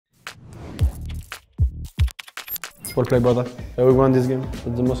Well played, brother. Yeah, we won this game.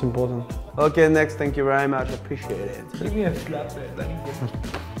 That's the most important. Okay, next. Thank you very much. Appreciate it. Give me a slap. To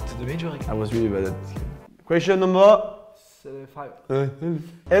the major. I was really bad at this game. Question number 5.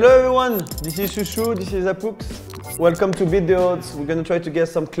 Hello everyone, this is Chouchou, this is apEX. Welcome to Beat the Odds. We're gonna try to get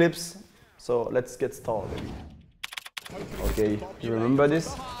some clips. So let's get started. Okay, you remember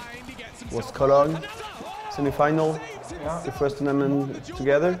this? It was Cologne, semi-final, the first tournament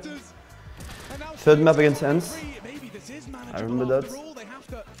together. Third map against Hans. I remember that.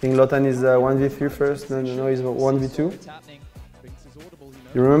 I think Lotan is 1v3 first, no, he's 1v2.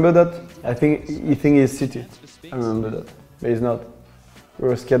 You remember that? I think he thinks he's City. I remember that, but he's not. We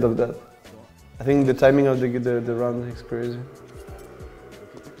were scared of that. I think the timing of the round is crazy.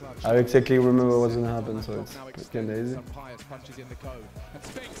 I exactly remember what's gonna happen, so it's kinda easy.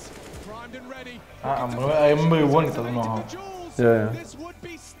 I remember you won it, I don't know how. Yeah.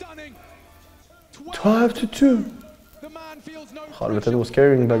 12-2. Oh, Lotan was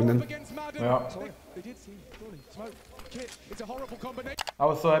carrying back then. Yeah. I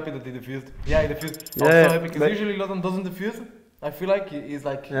was so happy that he defused. Yeah, he defused. I was so happy because usually Lotan doesn't defuse. I feel like he's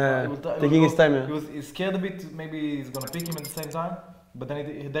like taking his time. Yeah. He's scared a bit. Maybe he's gonna pick him at the same time. But then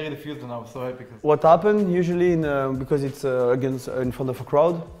he defused, and I was so happy. What happened usually because it's against in front of a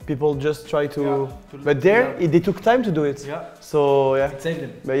crowd, people just try to. But there, they took time to do it. Yeah. So yeah. It saved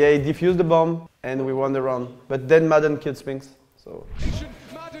him. But yeah, he defused the bomb, and we won the round. But then Madden killed Spinx. So.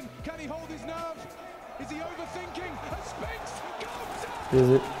 Madden, can he hold his nerve? Is he overthinking? And Spinx goes up. Is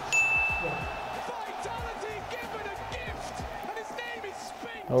it? Vitality given a gift, and his name is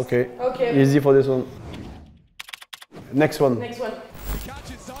Spinx. Okay. Easy for this one. Next one.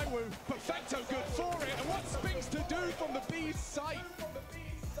 Catches Zaiwu, perfecto good for it, and what's Spinx to do from the B's site?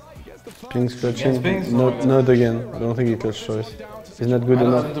 Spinx clutching? Spinx? Not again. I don't think he clutched choice. He's not good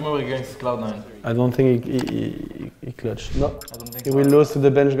enough. I don't remember against Cloud9. I don't think he clutched. No. I don't think he will lose to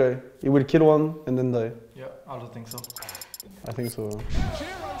the bench guy. He will kill one and then die. Yeah, I don't think so. I think so.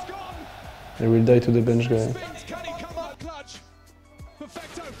 He will die to the bench guy. Spinx, can he come up clutch?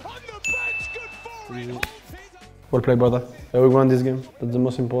 Perfecto on the bench, good for it. Well played, brother. Yeah, we won this game. That's the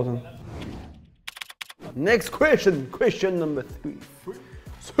most important. Next question. Question number 3.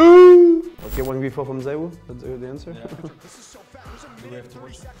 Okay, 1v4 from Zaiwu. That's the answer. Yeah. Do we have to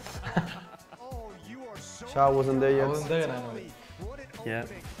watch it? Shah wasn't there yet. I wasn't there and I know it. Yeah.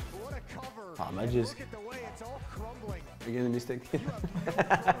 Ah, Magic. Again, a mistake.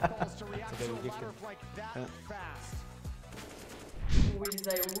 Will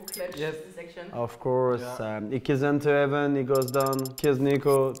Zaiwu clutch Yes. the section? Of course. Yeah. He kills enter heaven, he goes down, kills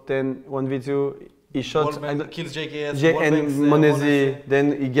Nico, then 1v2. He shot kills JKS, and mezii,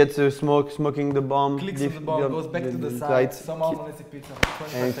 then he gets smoking the bomb. Clicks on the bomb, goes back to the side, somehow mezii picks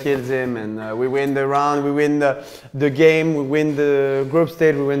and kills him, and we win the round, we win the game, we win the group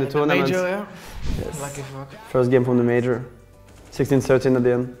stage, we win the tournament. Major, yeah? Yes. Lucky fuck. First game from the major. 16-13 at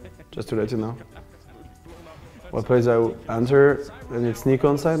the end, just to let you know. What plays I enter, and it's Nico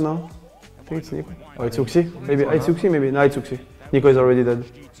on side now. I think it's Nico. Or it's Uxie? Maybe it's Uxie, maybe. No, it's Uxie. Nico is already dead.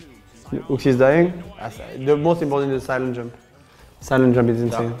 Uxie is dying. The most important is the silent jump. Silent jump is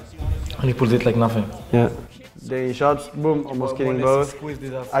insane. And he pulls it like nothing. Yeah. Then he shots, boom, almost killing both.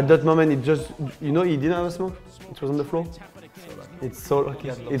 At that moment, it just, he didn't have a smoke. It was on the floor. It's so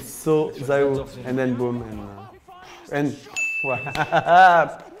lucky. It's so Zaiwu. And then boom, and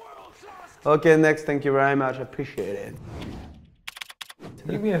okay, next. Thank you very much. Appreciate it.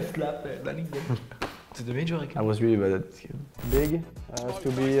 Give me a slap. To the major. I was really bad at this game. Big has to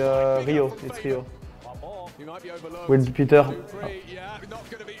be Rio. It's Rio. With Peter.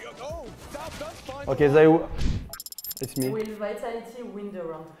 Okay, Zaiwu. It's me. Will Vitality win the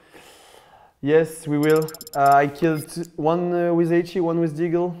round? Yes, we will. I killed one with H, one with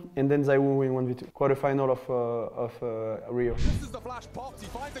Deagle, and then Zaiwu win 1v2. Quarterfinal of Rio. This is the flash pops. He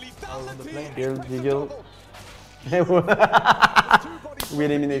finally found the team. Kill Deagle. We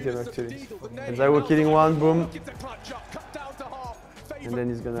eliminated actually. And Zaiwu killing one, boom. And then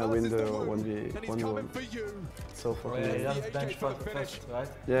he's gonna win the 1v1. So fucking right?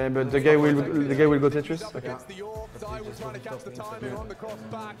 Yeah, but the guy will go Tetris. Okay. Zaiwu trying to catch the timing on the cross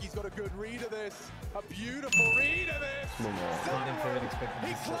back. He's got a good read of this. A beautiful read of this.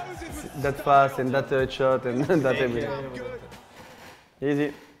 He closes with That fast and that shot and that everything.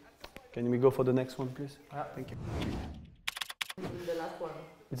 Easy. Can we go for the next one, please? Yeah, thank you. The last one.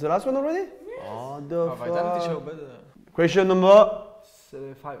 It's the last one already? Yes. Oh, the Vitality show, fuck. but Question number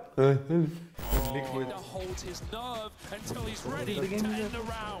 5. Liquid. Holds his nerve until he's ready to end the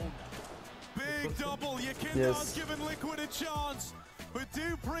round. Big double. You cannot give Liquid a chance. But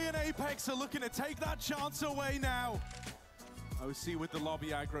Dupree and apEX are looking to take that chance away now. OC with the lobby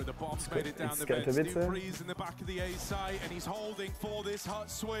aggro, the bomb's made it down the bench. Dupree's in the back of the A site and he's holding for this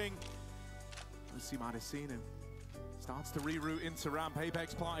hut swing. OC might have seen him. Starts to reroute into ramp,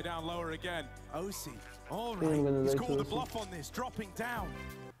 apEX planted down lower again. OC, all right, he's called a bluff on this, dropping down.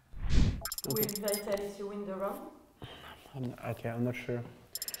 Will Vitality win the round? I'm not sure.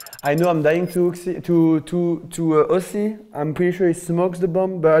 I know I'm dying to OC. I'm pretty sure he smokes the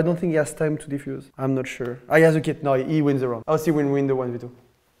bomb, but I don't think he has time to defuse. I'm not sure. Ah, he has a kit. No, he wins the round. OC will win the 1v2.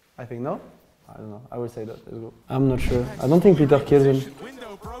 I think, no? I don't know. I will say that. Let's go. I'm not sure. I don't think Peter kills him.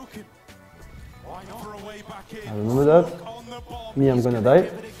 I remember that. Me, I'm gonna die.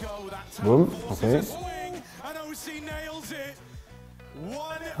 Boom. Okay.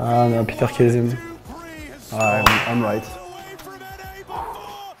 Ah, no, Peter kills him. I'm right.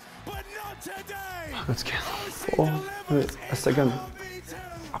 Let's get 4. Wait, a second.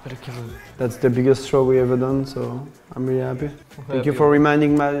 That's the biggest throw we ever done, so I'm really happy. Thank you for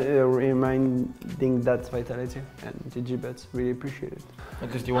reminding that Vitality and GGBET. Really appreciate it.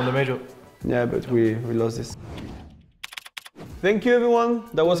 At least you won the major. Yeah, but we lost this. Thank you, everyone.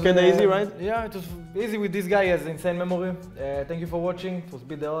 That was kind of easy, right? Yeah, it was easy with this guy. He has insane memory. Thank you for watching. It was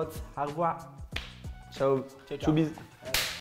Beat the Odds. Au revoir. Ciao. Ciao.